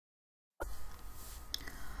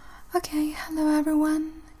Okay, hello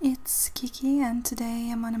everyone, it's Kiki and today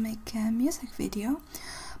I'm gonna make a music video.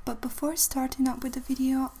 But before starting up with the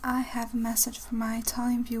video, I have a message for my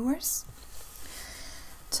Italian viewers.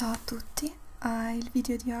 Ciao a tutti, il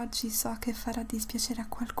video di oggi so che farà dispiacere a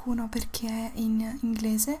qualcuno perché è in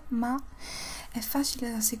inglese, ma è facile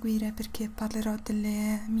da seguire perché parlerò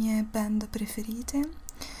delle mie band preferite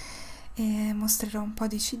e mostrerò un po'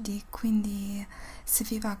 di CD, quindi se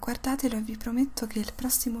vi va guardatelo e vi prometto che il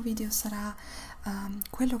prossimo video sarà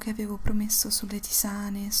quello che avevo promesso sulle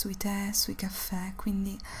tisane, sui tè, sui caffè,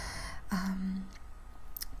 quindi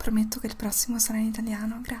prometto che il prossimo sarà in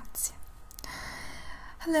italiano. Grazie.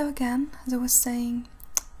 Hello again, as I was saying,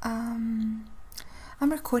 I'm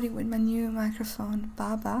recording with my new microphone,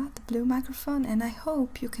 Baba, the blue microphone, and I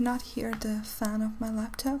hope you cannot hear the fan of my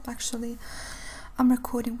laptop. Actually, I'm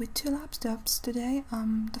recording with two laptops today,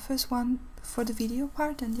 the first one for the video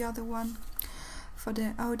part and the other one for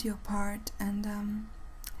the audio part, and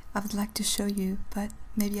I would like to show you, but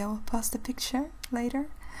maybe I will post a picture later.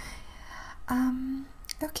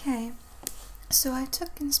 Okay, so I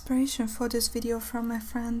took inspiration for this video from my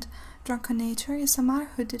friend Drunken Nature ASMR,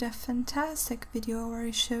 who did a fantastic video where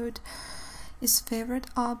he showed his favorite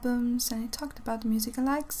albums and he talked about the music he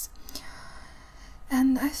likes,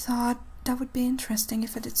 and I thought that would be interesting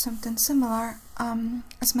if I did something similar.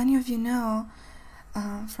 As many of you know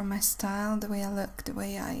from my style, the way I look, the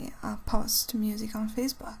way I post music on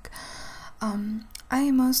Facebook,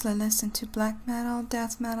 I mostly listen to black metal,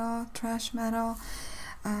 death metal, thrash metal.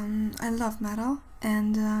 I love metal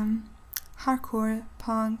and hardcore,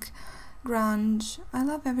 punk, grunge. I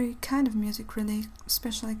love every kind of music really,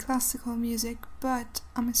 especially classical music, but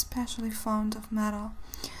I'm especially fond of metal.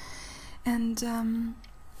 And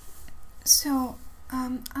so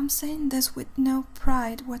I'm saying this with no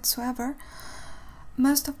pride whatsoever.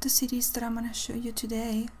 Most of the CDs that I'm going to show you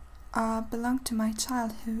today belong to my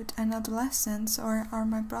childhood and adolescence, or are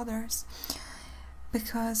my brother's,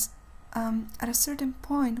 because at a certain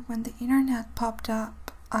point when the internet popped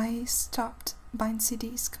up, I stopped buying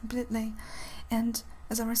CDs completely, and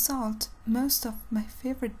as a result, most of my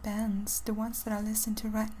favorite bands, the ones that I listen to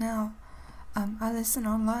right now, I listen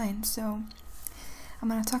online. So I'm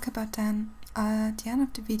gonna talk about them at the end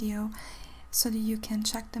of the video so that you can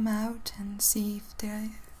check them out and see if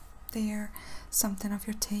they're something of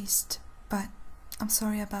your taste. But I'm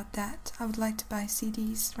sorry about that. I would like to buy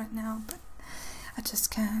CDs right now, but I just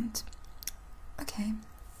can't. Okay,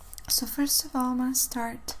 so first of all, I'm gonna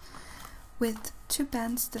start with two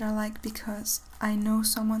bands that I like because I know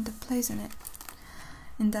someone that plays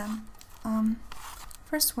in them.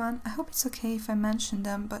 First one, I hope it's okay if I mention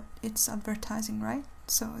them, but it's advertising, right?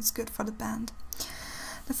 So it's good for the band.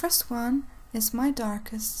 The first one is My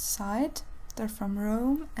Darkest Side. They're from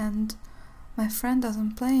Rome, and my friend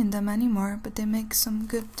doesn't play in them anymore, but they make some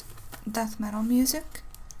good death metal music.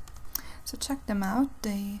 So check them out,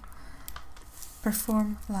 they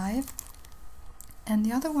perform live. And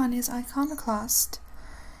the other one is Iconoclast,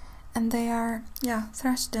 and they are,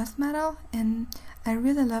 thrash death metal, and I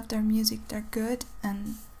really love their music. They're good,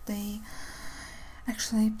 and they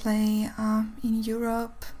actually play in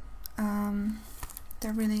Europe.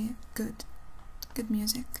 They're really good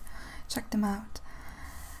music. Check them out.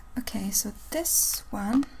 Okay, so this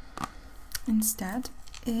one instead,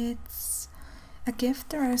 it's a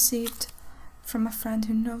gift that I received from a friend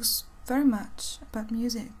who knows very much about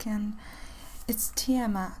music, and it's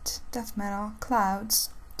Tiamat Death Metal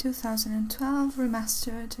Clouds 2012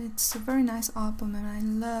 remastered. It's a very nice album, and I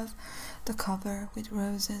love the cover with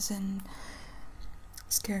roses and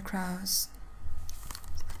scarecrows.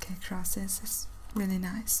 Okay, crosses. It's really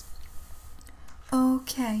nice.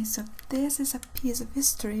 Okay, so this is a piece of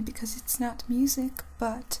history because it's not music,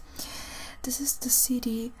 but this is the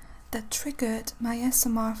CD that triggered my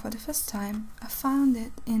ASMR for the first time. I found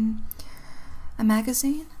it in a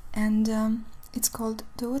magazine, and it's called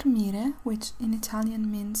Dormire, which in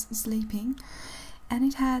Italian means sleeping, and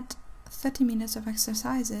it had 30 minutes of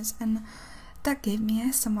exercises, and that gave me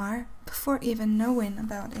ASMR before even knowing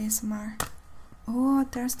about ASMR. Oh,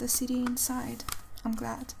 there's the CD inside. I'm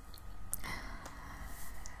glad.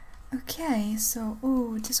 Okay, so,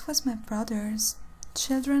 this was my brother's.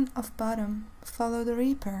 Children of Bottom, Follow the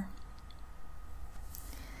Reaper.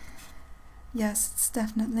 Yes, it's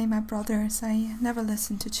definitely my brother's. I never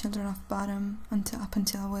listened to Children of Bottom up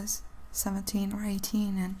until I was 17 or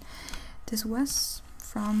 18, and this was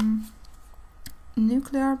from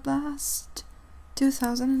Nuclear Blast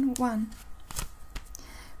 2001.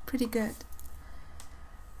 Pretty good.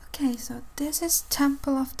 Okay, so this is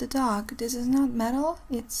Temple of the Dog. This is not metal,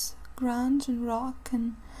 it's grunge and rock,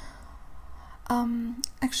 and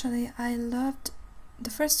Actually, I loved the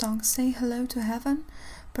first song, Say Hello to Heaven,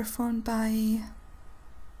 performed by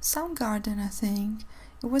Soundgarden, I think.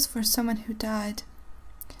 It was for someone who died.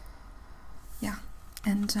 Yeah,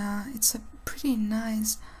 and it's a pretty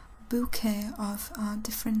nice bouquet of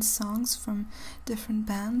different songs from different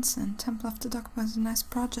bands, and Temple of the Dog was a nice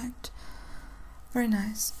project. Very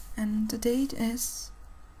nice. And the date is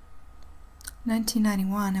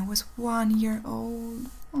 1991. I was 1 year old.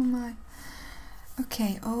 Oh my.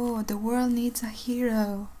 Okay, oh, The World Needs a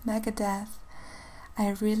Hero, Megadeth. I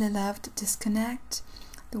really loved Disconnect.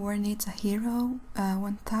 The World Needs a Hero.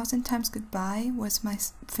 1000 Times Goodbye was my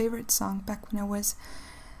favorite song back when I was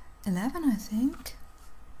 11, I think.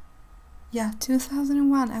 Yeah,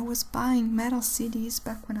 2001. I was buying metal CDs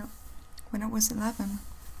back when I was 11.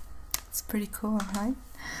 It's pretty cool, right?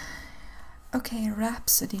 Okay,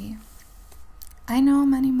 Rhapsody. I know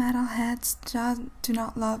many metalheads do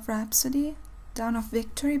not love Rhapsody, Dawn of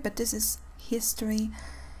Victory, but this is history.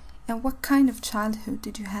 And what kind of childhood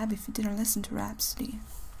did you have if you didn't listen to Rhapsody?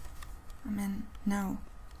 I mean, no.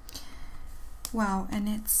 Wow, and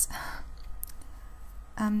it's...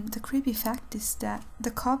 the creepy fact is that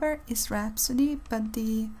the cover is Rhapsody, but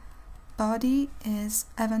the body is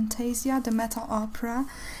Avantasia, the metal opera,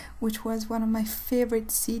 which was one of my favorite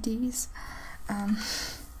CDs.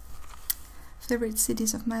 Favorite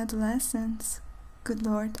CDs of my adolescence. Good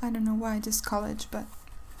lord, I don't know why this college, but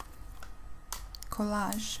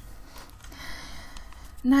collage.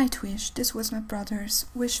 Nightwish, this was my brother's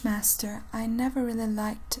Wishmaster. I never really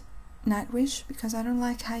liked Nightwish because I don't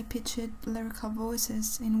like high-pitched lyrical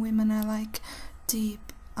voices in women. I like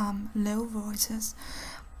deep, low voices,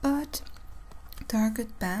 but they're a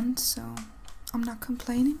good band, so I'm not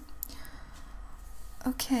complaining.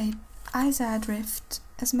 Okay, Eyes Adrift.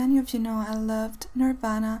 As many of you know, I loved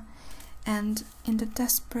Nirvana, and in the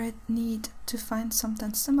desperate need to find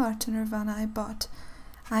something similar to Nirvana, I bought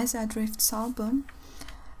Eyes Adrift's album,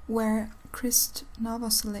 where Chris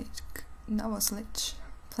Novoselic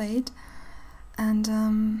played,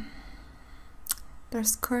 and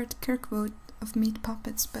there's Kurt Kirkwood of Meat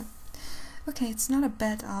Puppets, but okay, it's not a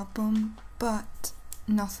bad album, but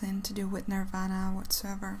nothing to do with Nirvana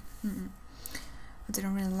whatsoever. I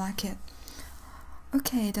didn't really like it.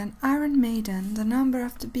 Okay, then Iron Maiden, The Number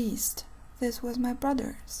of the Beast. This was my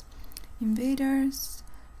brother's. Invaders,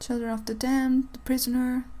 Children of the Damned, The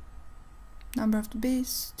Prisoner, Number of the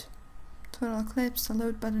Beast, Total Eclipse,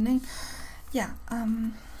 Salute by the Name. Yeah,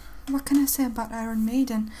 what can I say about Iron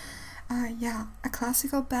Maiden? Yeah, a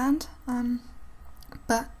classical band,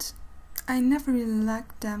 but I never really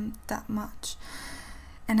liked them that much.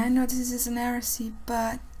 And I know this is an heresy,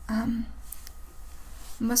 but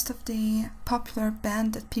most of the popular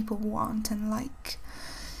band that people want and like,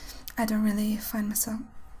 I don't really find myself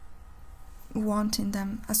wanting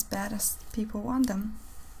them as bad as people want them,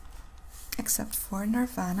 except for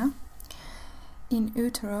Nirvana, In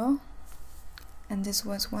Utero, and this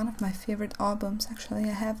was one of my favorite albums. Actually,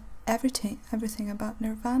 I have everything about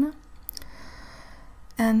Nirvana,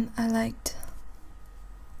 and I liked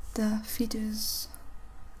the fetus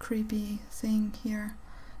creepy thing here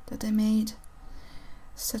that they made.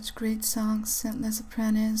 Such great songs: Scentless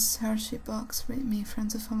Apprentice, Hershey Box, Read Me,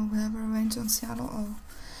 Friends of Family, Whatever, Revenge on Seattle. Oh,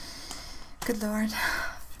 good lord,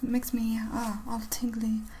 it makes me all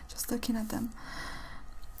tingly just looking at them.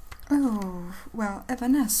 Oh, well,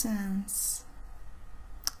 Evanescence,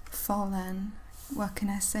 Fallen. What can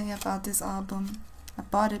I say about this album? I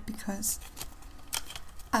bought it because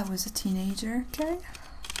I was a teenager, okay?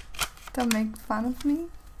 Don't make fun of me.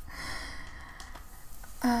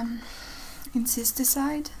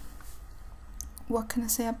 Incesticide. What can I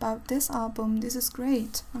say about this album? This is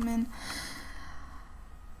great. I mean,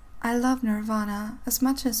 I love Nirvana. As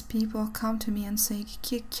much as people come to me and say,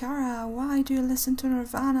 Kiara, why do you listen to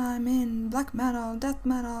Nirvana? I mean, black metal, death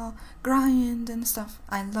metal, grind and stuff.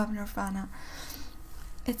 I love Nirvana.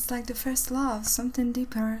 It's like the first love, something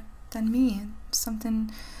deeper than me,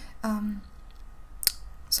 something,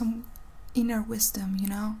 some inner wisdom, you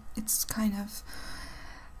know? It's kind of,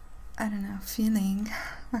 I don't know, feeling.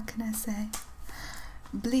 What can I say?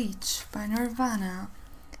 Bleach by Nirvana.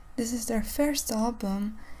 This is their first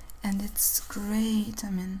album, and it's great. I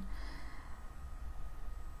mean,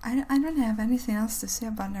 I don't have anything else to say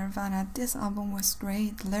about Nirvana. This album was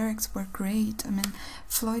great, the lyrics were great. I mean,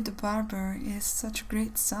 Floyd the Barber is such a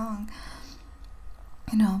great song.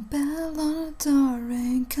 You know, bell on the door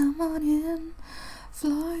ring, come on in.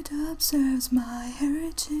 Floyd observes my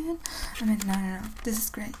heritage. I mean, no, this is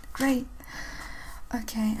great, great.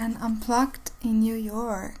 Okay, and Unplugged in New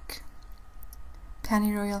York.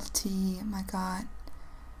 Penny Royalty, my god.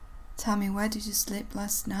 Tell me, why did you sleep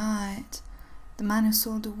last night? The man who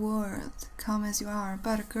sold the world, calm as you are,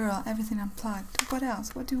 butter girl, everything unplugged. What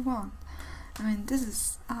else? What do you want? I mean, this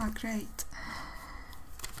is great.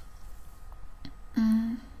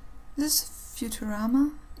 This is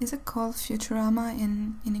Futurama. Is it called Futurama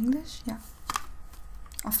in English? Yeah.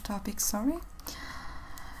 Off topic, sorry.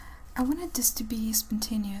 I wanted this to be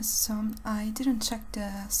spontaneous, so I didn't check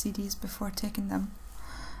the CDs before taking them.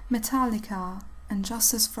 Metallica and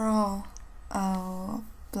Justice for All. Oh,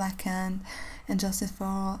 Blackened and Justice for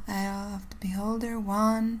All. Eye of the Beholder,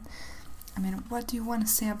 One. I mean, what do you want to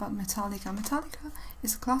say about Metallica? Metallica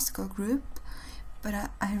is a classical group, but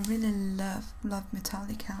I really love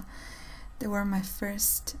Metallica. They were my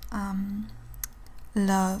first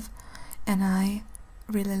love, and I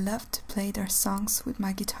really love to play their songs with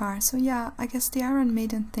my guitar. So yeah, I guess the Iron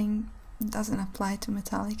Maiden thing doesn't apply to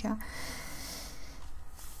Metallica.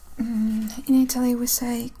 In Italy we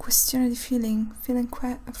say questione di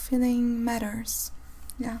feeling matters.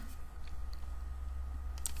 Yeah.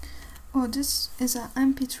 Oh, this is a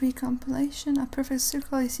MP3 compilation, A Perfect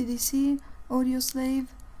Circle, AC/DC, Audioslave,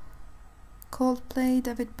 Coldplay,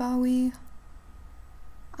 David Bowie.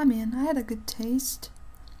 I mean, I had a good taste.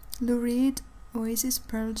 Lou Reed, Oasis,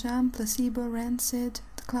 Pearl Jam, Placebo, Rancid,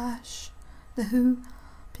 The Clash, The Who,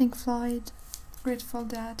 Pink Floyd, Grateful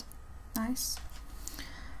Dead. Nice.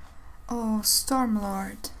 Oh,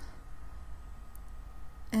 Stormlord.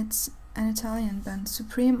 It's an Italian band.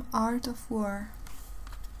 Supreme Art of War.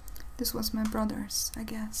 This was my brother's, I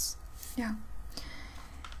guess. Yeah.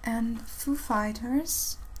 And Foo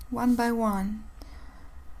Fighters, One by One.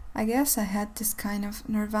 I guess I had this kind of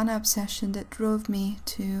Nirvana obsession that drove me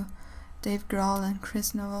to Dave Grohl and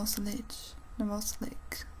Chris Novoselic.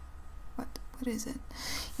 What is it?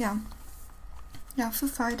 Yeah. Yeah, Foo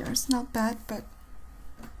Fighters, not bad, but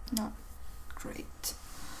not great.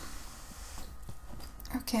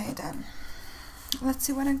 Okay then. Let's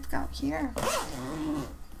see what I've got here.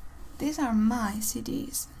 These are my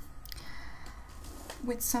CDs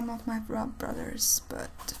with some of my brothers,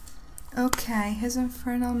 but okay, His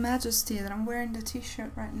Infernal Majesty, that I'm wearing the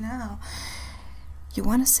t-shirt right now. You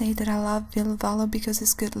want to say that I love Bill Vallo because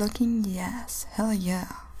he's good looking? Yes, hell yeah.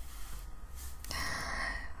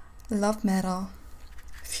 Love metal,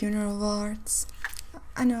 Funeral Wards.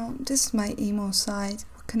 I know, this is my emo side,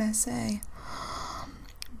 what can I say?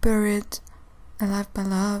 Buried, Alive by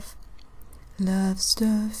Love. Love's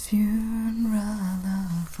the funeral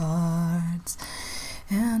of hearts.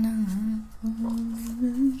 And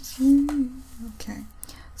okay.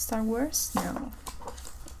 Star Wars? No.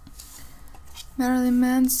 Marilyn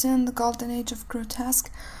Manson, The Golden Age of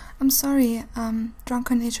Grotesque. I'm sorry,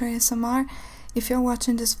 Drunken Nature ASMR. If you're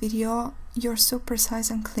watching this video, you're so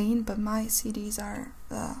precise and clean, but my CDs are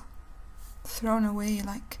thrown away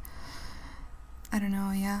like, I don't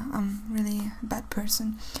know, yeah, I'm really a bad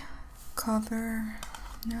person. Cover,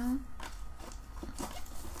 no.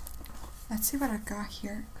 Let's see what I got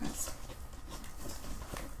here, cause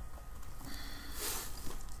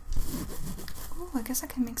oh, I guess I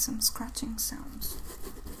can make some scratching sounds.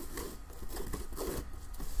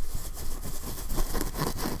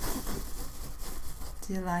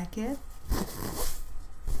 Do you like it?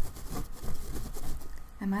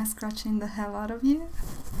 Am I scratching the hell out of you?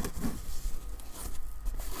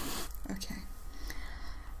 Okay.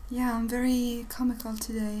 Yeah, I'm very comical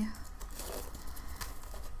today.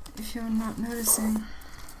 If you're not noticing.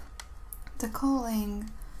 The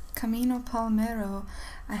Calling, Camino Palmero.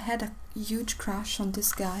 I had a huge crush on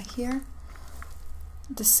this guy here.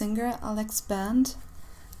 The singer, Alex Band.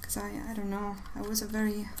 Because I don't know, I was a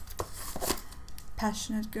very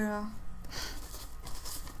passionate girl.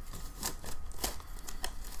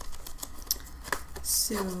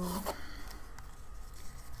 So,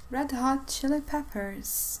 Red Hot Chili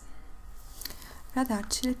Peppers. Red Hot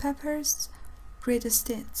Chili Peppers, Greatest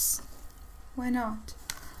Hits. Why not?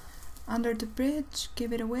 Under the Bridge,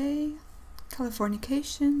 Give It Away,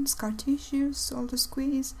 Californication, Scar Tissue, Soul to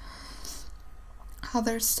Squeeze,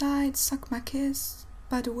 Other Side, Suck My Kiss,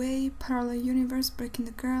 By the Way, Parallel Universe, Breaking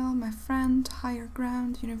the Girl, My Friend, Higher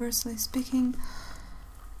Ground, Universally Speaking,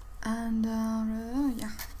 and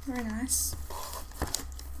yeah, very nice.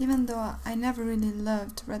 Even though I never really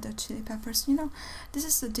loved Red Hot Chili Peppers, you know, this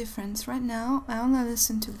is the difference. Right now, I only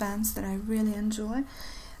listen to bands that I really enjoy.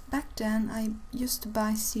 Back then, I used to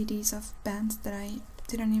buy CDs of bands that I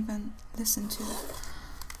didn't even listen to.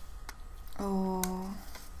 Oh.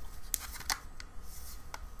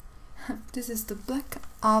 This is the Black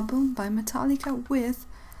Album by Metallica with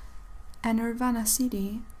a Nirvana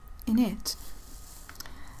CD in it.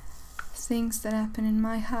 Things that happen in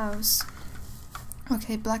my house.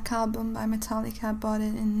 Okay, Black Album by Metallica. I bought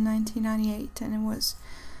it in 1998, and it was,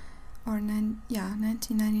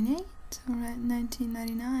 1998 or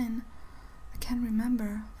 1999. I can't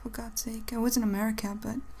remember, for God's sake. I was in America,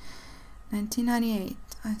 but 1998,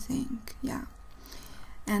 I think, yeah.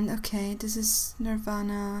 And okay, this is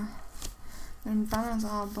Nirvana's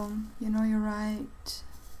album, You Know You're Right.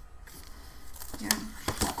 Yeah.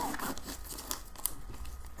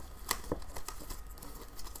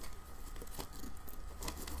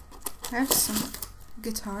 I have some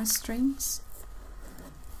guitar strings,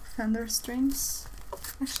 Fender strings,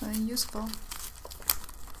 actually useful.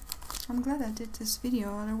 I'm glad I did this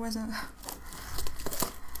video, otherwise I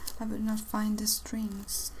would not find the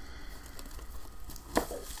strings.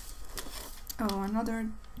 Oh, another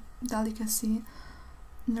delicacy,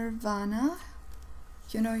 Nirvana,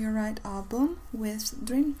 You Know You're Right album with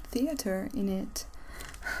Dream Theater in it.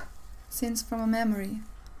 Scenes from a Memory,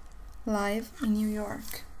 live in New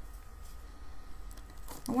York.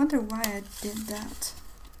 I wonder why I did that,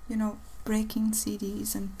 you know, breaking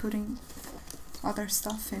CDs and putting other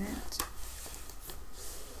stuff in it.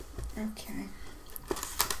 Okay.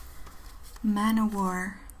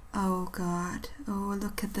 Manowar. Oh god. Oh,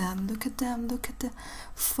 look at them. Look at them. Look at the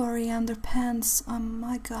furry underpants. Oh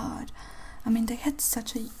my god. I mean, they had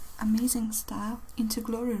such an amazing style. Into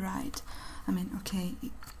Glory Ride. I mean, okay,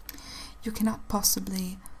 you cannot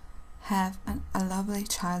possibly have a lovely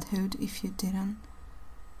childhood if you didn't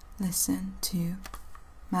listen to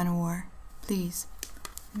Manowar. Please.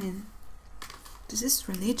 I mean, this is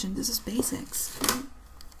religion. This is basics. Right?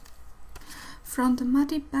 From the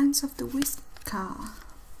muddy banks of the Whisker.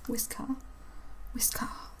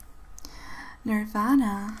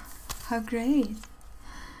 Nirvana. How great.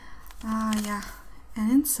 Yeah.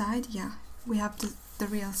 And inside, yeah, we have the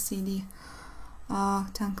real CD. Oh,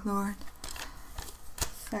 thank Lord.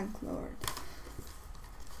 Thank Lord.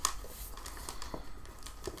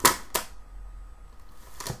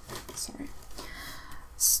 Sorry.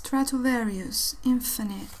 Stratovarius,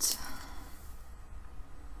 Infinite.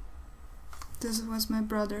 This was my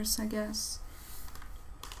brother's, I guess.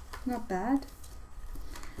 Not bad.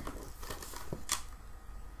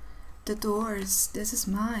 The Doors, this is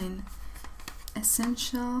mine.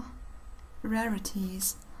 Essential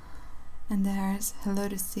Rarities. And there's Hello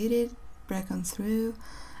to City, Break On Through.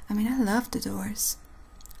 I mean, I love the Doors.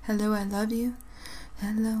 Hello, I Love You.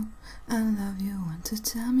 Hello, I love you. Want to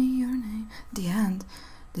tell me your name? The end.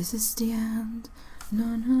 This is the end.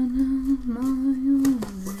 No, no, no, my only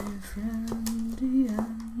friend. The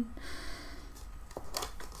end.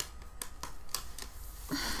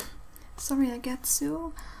 Sorry, I get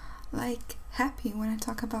so happy when I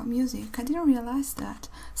talk about music. I didn't realize that.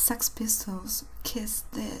 Sex Pistols, Kiss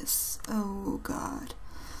This. Oh god.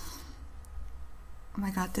 Oh my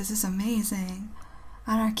god, this is amazing.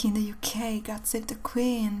 Anarchy in the UK, God Save the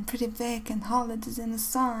Queen, Pretty Vic and Holidays in the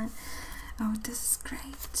Sun. Oh, this is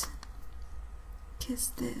great. Kiss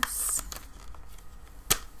This.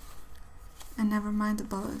 And Nevermind the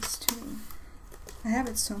Bollocks too. I have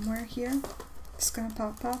it somewhere here. It's gonna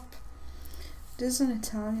pop up. This is an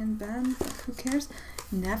Italian band, but who cares?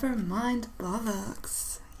 Nevermind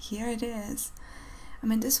Bollocks. Here it is. I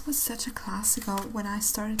mean, this was such a classical when I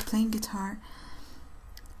started playing guitar.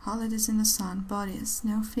 Holidays in the Sun, Bodies,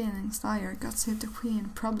 No Feelings, Liar, God Save the Queen,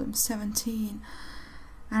 Problem 17,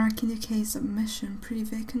 Anarchy in the UK, Submission, Pretty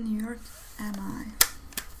Vacant, New York, Am I?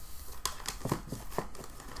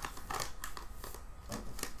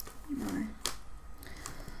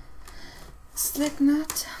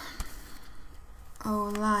 Slipknot.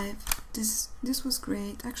 Oh, live. This was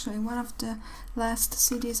great. Actually, one of the last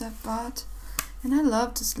CDs I bought, and I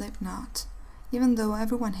love the Slipknot. Even though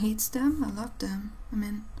everyone hates them, I love them. I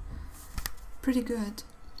mean, pretty good.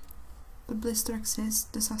 But Blister Exists,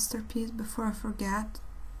 Disaster Piece, Before I Forget,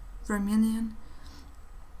 Vermilion.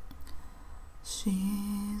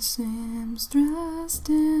 She seems dressed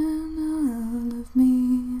in all of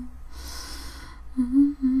me.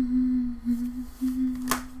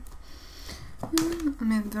 I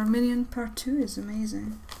mean, Vermilion Part 2 is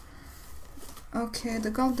amazing. Okay,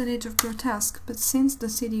 The Golden Age of Grotesque, but since the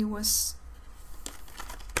CD was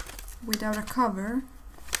without a cover...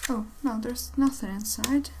 Oh, no, there's nothing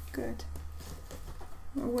inside. Good.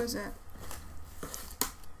 What was it?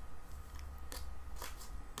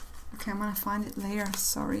 Okay, I'm gonna find it later.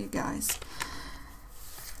 Sorry, guys.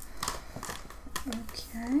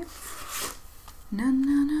 Okay. No,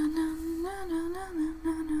 no, no, no, no, no, no, no,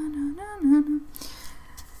 no, no, no, no, no.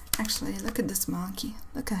 Actually, look at this monkey.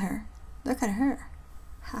 Look at her. Look at her.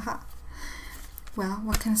 Haha. Well,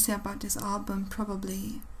 what can I say about this album?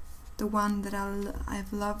 Probably the one that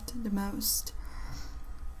I've loved the most.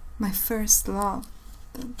 my first love,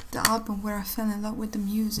 the album where I fell in love with the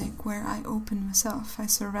music, where I opened myself, I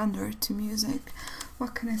surrendered to music.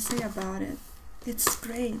 What can I say about it? It's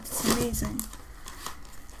great, it's amazing.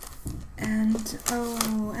 And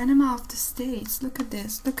oh, Enema of the States, look at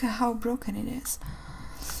this, look at how broken it is.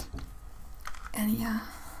 And yeah,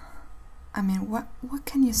 I mean, what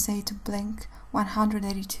can you say to Blink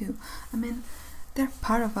 182? I mean, they're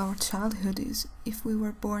part of our childhood. Is if we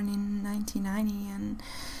were born in 1990 and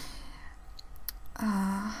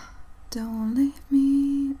don't leave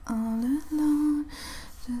me all alone,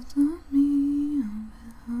 just let me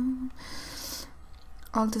home.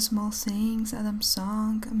 All the Small Things, Adam's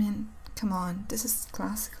Song. I mean, come on, this is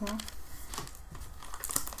classical.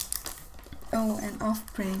 Oh, and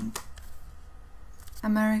Offspring,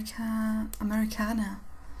 Americana.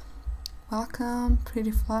 Welcome,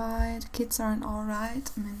 Pretty Fly, Kids Aren't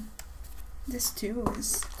Alright. I mean, this too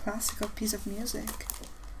is classical piece of music.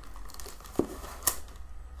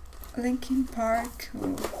 Linkin Park.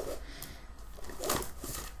 Oh.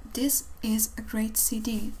 This is a great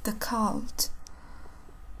CD, The Cult.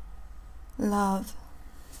 Love.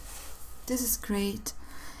 This is great.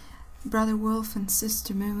 Brother Wolf and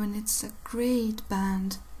Sister Moon. It's a great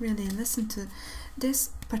band. Really, listen to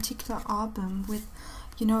this particular album with,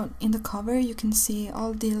 you know, in the cover you can see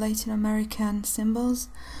all the Latin American symbols.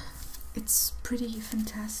 It's pretty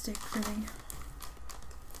fantastic, really.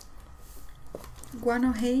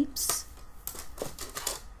 Guano Apes.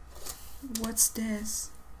 What's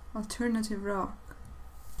this? Alternative rock.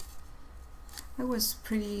 I was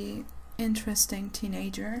pretty interesting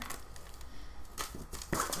teenager.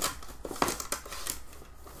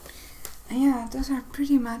 And yeah, those are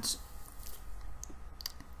pretty much.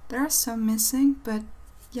 There are some missing, but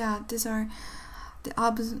yeah, these are the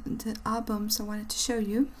albums I wanted to show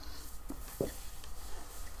you.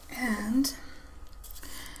 And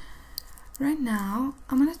right now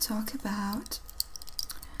I'm gonna talk about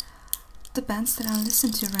the bands that I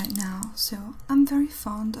listen to right now. So I'm very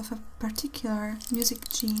fond of a particular music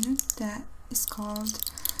genre that is called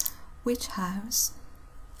Witch House.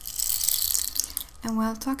 And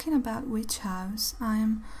while talking about Witch House,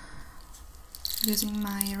 I'm using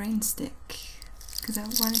my rainstick because I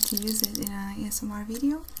wanted to use it in a ASMR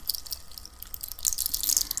video.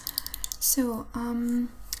 So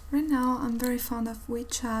right now I'm very fond of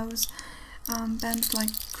Witch House, bands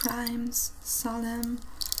like Crimes, Solemn,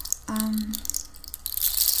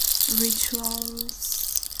 Rituals,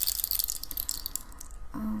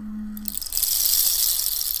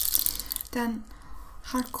 then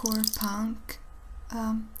hardcore punk,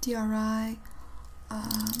 DRI,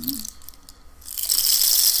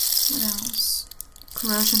 what else?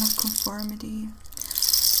 Corrosion of Conformity,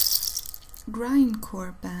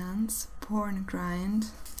 grindcore bands, Porn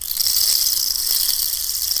Grind,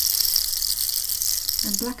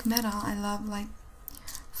 and black metal. I love like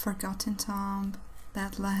Forgotten Tomb,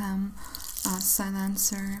 Bethlehem,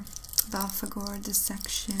 Silencer, Belphegor,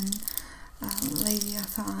 Dissection,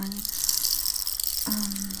 Leviathan,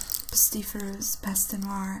 Pestiferous, Peste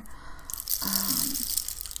Noire,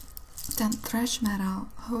 then thrash metal,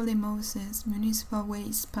 Holy Moses, Municipal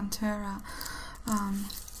Waste, Pantera,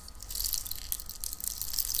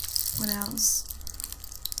 what else?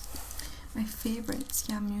 My favorites,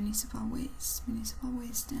 yeah, Municipal Waste, and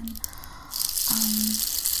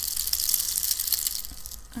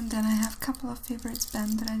then I have a couple of favorites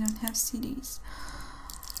band that I don't have CDs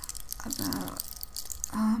about.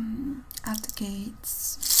 At the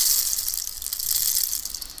Gates.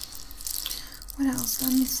 What else?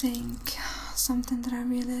 Let me think. Something that I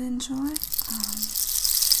really enjoy.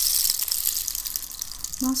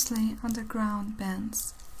 Mostly underground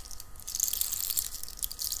bands.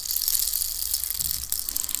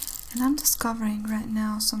 And I'm discovering right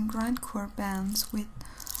now some grindcore bands with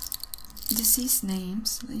deceased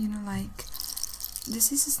names. You know, like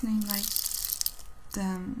deceased name like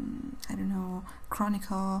the I don't know,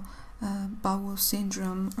 Chronicle, Bowel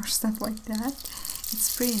Syndrome or stuff like that.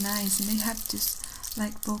 It's pretty nice, and they have this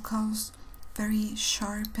like vocals very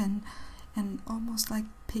sharp and almost like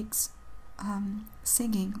pigs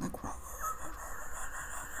singing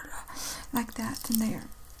like that, and they're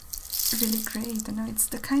really great. I know it's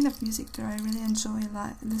the kind of music that I really enjoy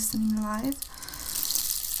listening live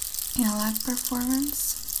in a live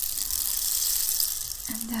performance.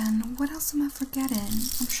 And then what else am I forgetting?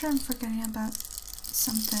 I'm sure I'm forgetting about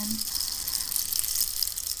something.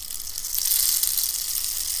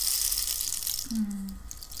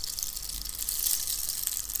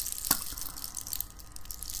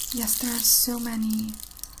 Yes, there are so many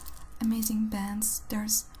amazing bands.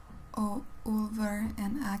 There's Ulver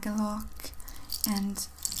and Agalok and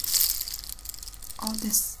all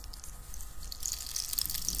this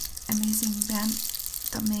amazing band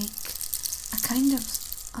that make a kind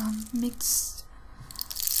of mixed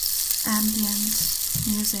ambient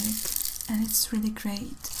music, and it's really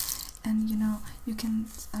great. And you know, you can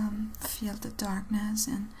feel the darkness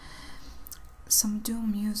and some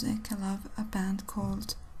doom music. I love a band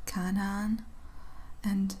called Canaan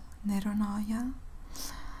and Neronoia,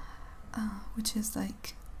 which is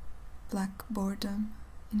like black boredom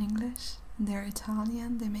in English. They're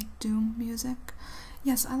Italian. They make doom music.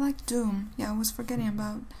 Yes, I like doom. Yeah, I was forgetting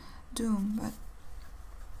about doom, but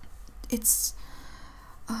it's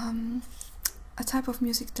a type of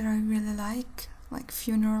music that I really like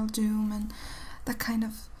funeral doom and that kind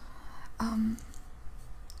of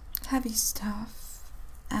heavy stuff,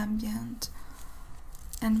 ambient,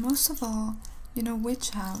 and most of all, you know,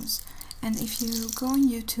 witch house. And if you go on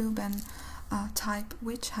YouTube and type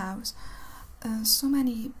witch house, so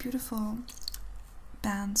many beautiful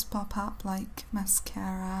bands pop up, like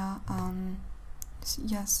Mascara.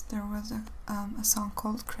 Yes, there was a song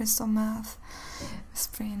called Crystal Meth. It's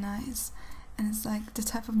pretty nice, and it's like the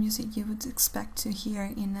type of music you would expect to hear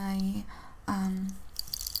in a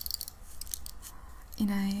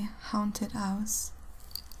haunted house.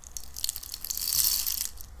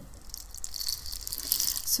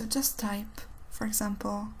 So just type, for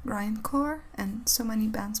example, grindcore, and so many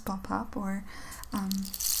bands pop up, or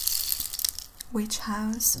witch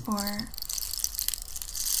house, or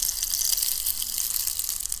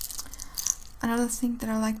another thing that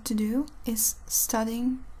I like to do is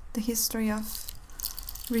studying the history of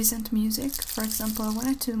recent music. For example, I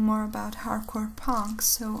wanted to know more about hardcore punk,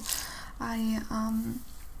 so I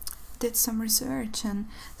did some research and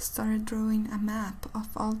started drawing a map of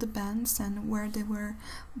all the bands and where they were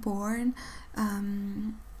born,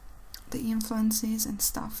 the influences and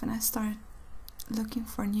stuff, and I started looking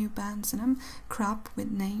for new bands, and I'm crap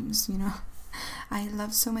with names, you know. I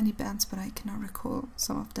love so many bands, but I cannot recall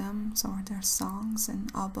some of them, some of their songs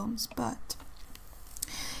and albums. But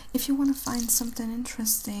if you want to find something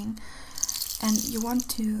interesting and you want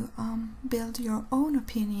to build your own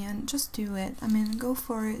opinion, just do it. I mean, go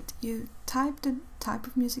for it. You type the type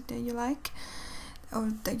of music that you like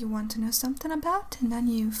or that you want to know something about, and then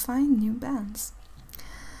you find new bands.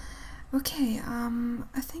 Okay,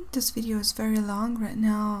 I think this video is very long right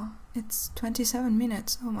now. It's 27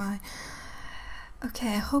 minutes. Oh my. Okay,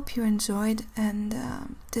 I hope you enjoyed, and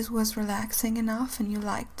this was relaxing enough and you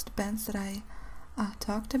liked the bands that I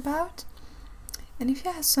talked about. And if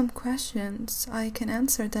you have some questions, I can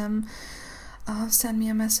answer them. Send me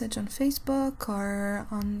a message on Facebook or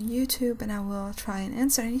on YouTube, and I will try and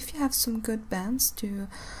answer. And if you have some good bands to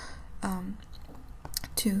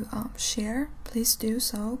share, please do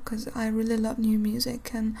so, because I really love new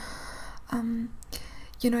music, and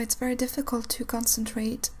you know, it's very difficult to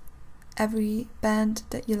concentrate every band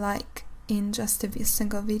that you like in just a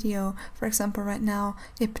single video. For example, right now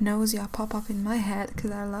Hypnosia pop up in my head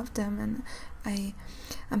because I love them, and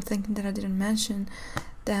I'm thinking that I didn't mention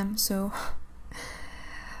them, so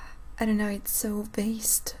I don't know, it's so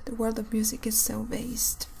vast. The world of music is so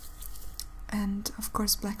vast. And of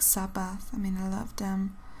course Black Sabbath, I mean, I love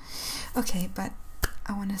them. Okay, but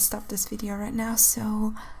I want to stop this video right now,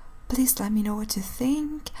 so please let me know what you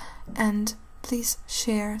think, and please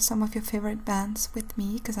share some of your favorite bands with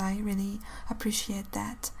me, because I really appreciate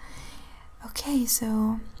that. Okay,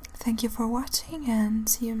 so thank you for watching, and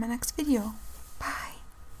see you in my next video.